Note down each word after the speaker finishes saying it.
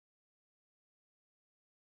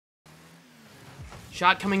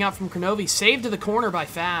Shot coming out from Kronovi. Saved to the corner by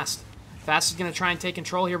Fast. Fast is going to try and take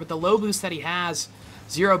control here with the low boost that he has.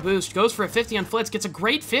 0 boost. Goes for a 50 on Flitz. Gets a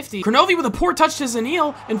great 50. Kronovi with a poor touch to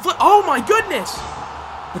Zanil. And Flitz. Oh my goodness!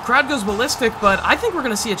 The crowd goes ballistic, but I think we're going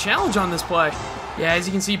to see a challenge on this play. Yeah, as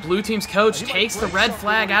you can see, blue team's coach takes the red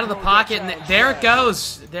flag out of the pocket, and there it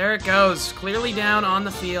goes. There it goes. Clearly down on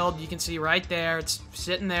the field. You can see right there. It's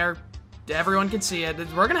sitting there. Everyone can see it.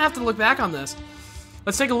 We're going to have to look back on this.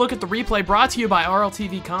 Let's take a look at the replay brought to you by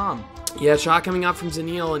RLTV.com. Yeah, shot coming up from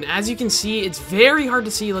Zanil, and as you can see, it's very hard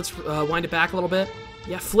to see. Let's wind it back a little bit.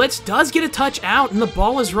 Yeah, Flitz does get a touch out, and the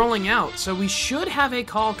ball is rolling out, so we should have a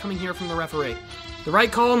call coming here from the referee. The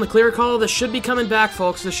right call and the clear call, this should be coming back,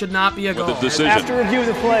 folks. This should not be a goal. After review of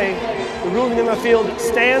the play, the ruling in the field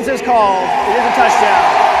stands as called. It is a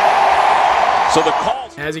touchdown. So the call.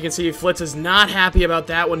 As you can see, Flitz is not happy about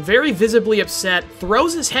that one. Very visibly upset.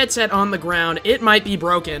 Throws his headset on the ground. It might be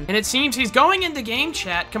broken. And it seems he's going into game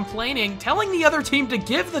chat, complaining, telling the other team to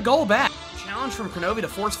give the goal back. Challenge from Kronovi to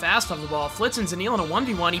force Fast off the ball. Flitz and Zanil in a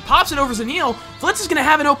 1v1. He pops it over Zanil. Flitz is going to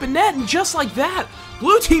have an open net, and just like that,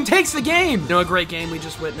 blue team takes the game. You know, a great game we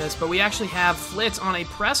just witnessed, but we actually have Flitz on a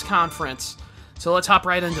press conference. So let's hop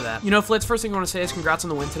right into that. You know, Flitz, first thing I want to say is congrats on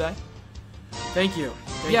the win today. Thank you.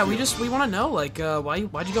 Yeah, we want to know, like,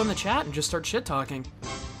 why'd you go in the chat and just start shit talking?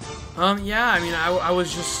 Yeah, I mean, I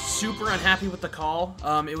was just super unhappy with the call.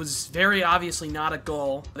 It was very obviously not a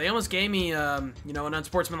goal. They almost gave me, you know, an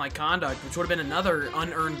unsportsmanlike conduct, which would have been another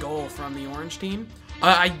unearned goal from the orange team.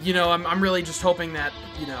 You know, I'm really just hoping that,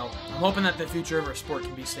 you know, I'm hoping that the future of our sport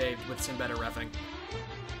can be saved with some better reffing.